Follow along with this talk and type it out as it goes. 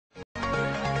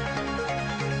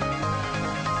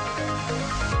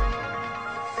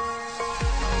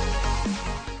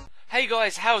Hey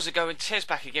guys, how's it going? Ches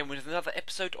back again with another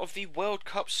episode of the World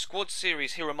Cup Squad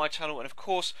Series here on my channel and of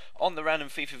course on the Random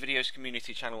FIFA Videos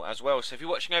community channel as well. So if you're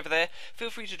watching over there, feel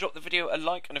free to drop the video a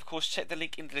like and of course check the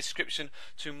link in the description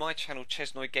to my channel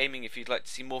Chesnoy Gaming if you'd like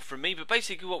to see more from me. But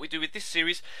basically what we do with this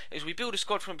series is we build a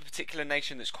squad from a particular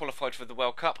nation that's qualified for the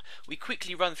World Cup. We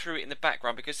quickly run through it in the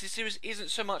background because this series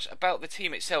isn't so much about the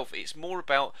team itself, it's more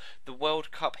about the World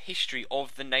Cup history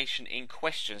of the nation in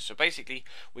question. So basically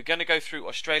we're going to go through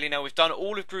Australia now. We've done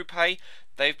all of Group A.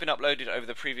 They've been uploaded over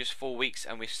the previous 4 weeks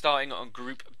and we're starting on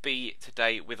Group B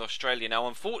today with Australia. Now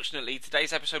unfortunately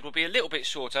today's episode will be a little bit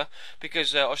shorter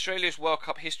because Australia's World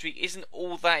Cup history isn't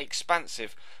all that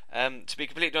expansive. To be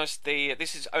completely honest,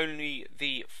 this is only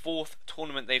the 4th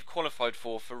tournament they've qualified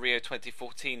for Rio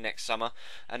 2014 next summer,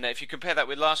 and if you compare that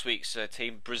with last week's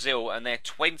team, Brazil, and their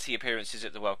 20 appearances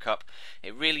at the World Cup,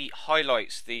 it really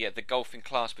highlights the golfing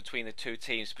class between the two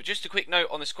teams. But just a quick note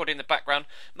on the squad in the background,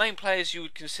 main players you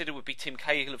would consider would be Tim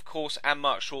Cahill of course and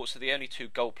Mark Schwartz are the only two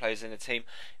goal players in the team.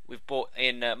 We've brought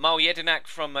in Mal Jedinak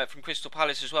from Crystal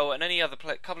Palace as well, and any other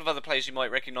couple of other players you might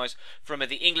recognise from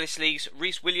the English leagues.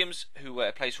 Reece Williams, who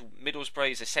plays for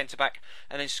Middlesbrough, is a centre-back,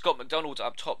 and then Scott McDonald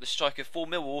up top, the striker for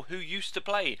Millwall, who used to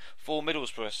play for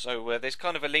Middlesbrough. So there's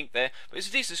kind of a link there, but it's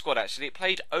a decent squad actually. It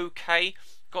played okay.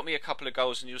 Got me a couple of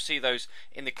goals, and you'll see those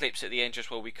in the clips at the end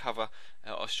just while we cover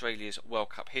Australia's World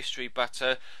Cup history. But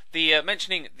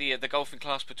mentioning the golfing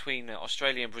class between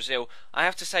Australia and Brazil, I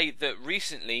have to say that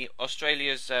recently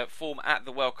Australia's form at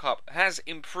the World Cup has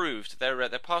improved. Their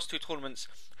past two tournaments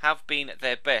have been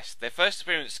their best. Their first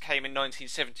appearance came in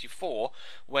 1974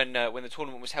 when the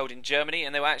tournament was held in Germany,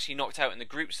 and they were actually knocked out in the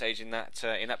group stage in that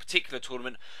particular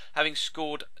tournament, having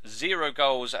scored 0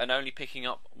 goals and only picking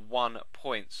up 1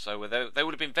 point. So they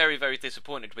would have been very, very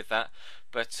disappointed with that.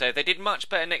 But they did much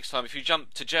better next time. If you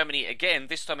jump to Germany again,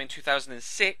 this time in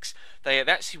 2006, they had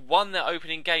actually won their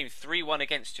opening game 3-1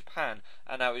 against Japan,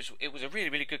 and it was a really,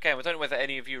 really good game. I don't know whether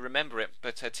any of you remember it,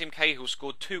 but Tim Cahill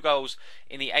scored 2 goals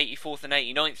in the 84th and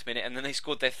 89th minute, and then they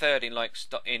scored their third in like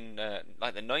the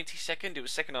 92nd. It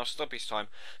was second half stoppage time,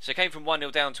 so it came from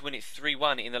 1-0 down to win it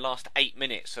 3-1 in the last 8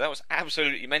 minutes. So that was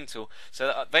absolutely mental.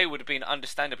 So they would have been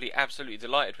understandably absolutely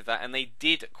delighted with that, and they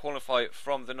did qualify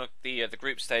from the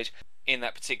group stage in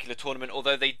that particular tournament,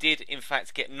 although they did in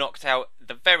fact get knocked out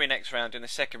the very next round, in the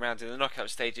second round in the knockout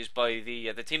stages, by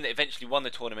the team that eventually won the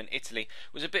tournament, Italy.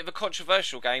 It was a bit of a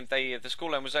controversial game. The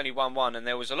scoreline was only 1-1, and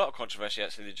there was a lot of controversy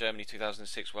actually in the Germany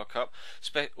 2006 World Cup,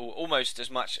 almost as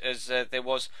much as there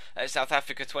was at South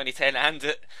Africa 2010 and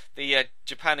at the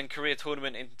Japan and Korea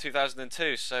tournament in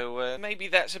 2002. So maybe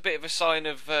that's a bit of a sign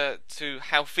of to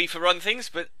how FIFA run things,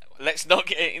 but let's not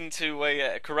get into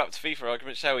a corrupt FIFA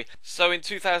argument, shall we? So in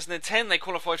 2010 they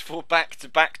qualified for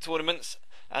back-to-back tournaments,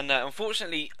 and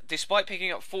unfortunately, despite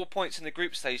picking up 4 points in the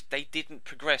group stage, they didn't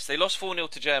progress. They lost 4-0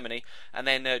 to Germany, and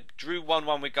then drew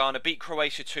 1-1 with Ghana, beat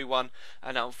Croatia 2-1,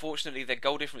 and unfortunately their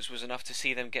goal difference was enough to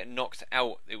see them get knocked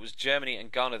out. It was Germany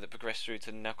and Ghana that progressed through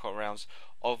to the knockout rounds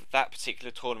of that particular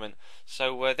tournament.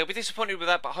 So they'll be disappointed with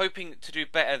that, but hoping to do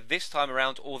better this time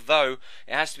around, although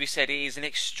it has to be said it is an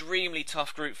extremely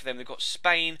tough group for them. They've got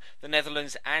Spain, the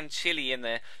Netherlands and Chile in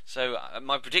there. So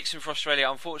my prediction for Australia,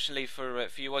 unfortunately for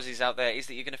you Aussies out there, is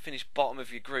that you're going to finish bottom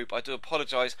of your group. I do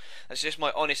apologise, that's just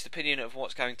my honest opinion of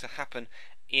what's going to happen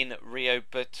in Rio.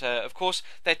 But of course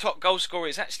their top goal scorer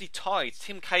is actually tied.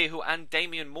 Tim Cahill and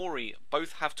Damien Morey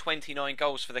both have 29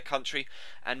 goals for their country,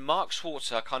 and Mark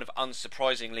Schwartz, kind of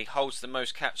unsurprisingly, holds the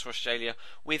most caps for Australia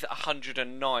with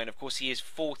 109. Of course he is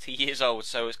 40 years old,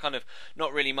 so it's kind of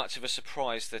not really much of a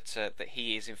surprise that that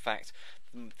he is in fact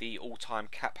the all-time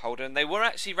cap holder, and they were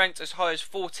actually ranked as high as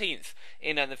 14th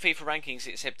in the FIFA rankings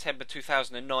in September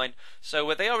 2009.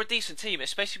 So they are a decent team,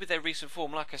 especially with their recent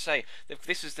form. Like I say,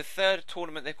 this is the 3rd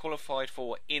tournament they've qualified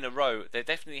for in a row. They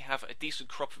definitely have a decent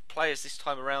crop of players this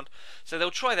time around, so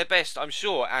they'll try their best, I'm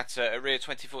sure, at Rio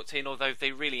 2014, although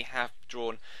they really have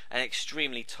drawn an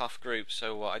extremely tough group,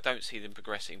 so I don't see them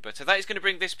progressing. But that is going to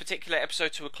bring this particular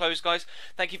episode to a close, guys.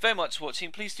 Thank you very much for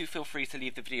watching. Please do feel free to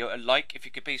leave the video a like if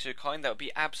you could be so kind. That would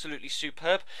be absolutely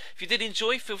superb. If you did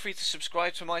enjoy, feel free to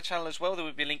subscribe to my channel as well. There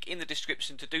will be a link in the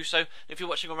description to do so. And if you're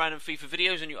watching on Random FIFA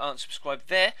Videos and you aren't subscribed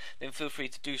there, then feel free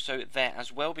to do so there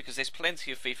as well, because there's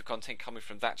plenty of FIFA content coming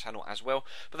from that channel as well.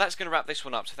 But that's going to wrap this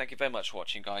one up, so thank you very much for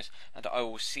watching, guys, and I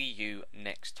will see you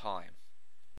next time.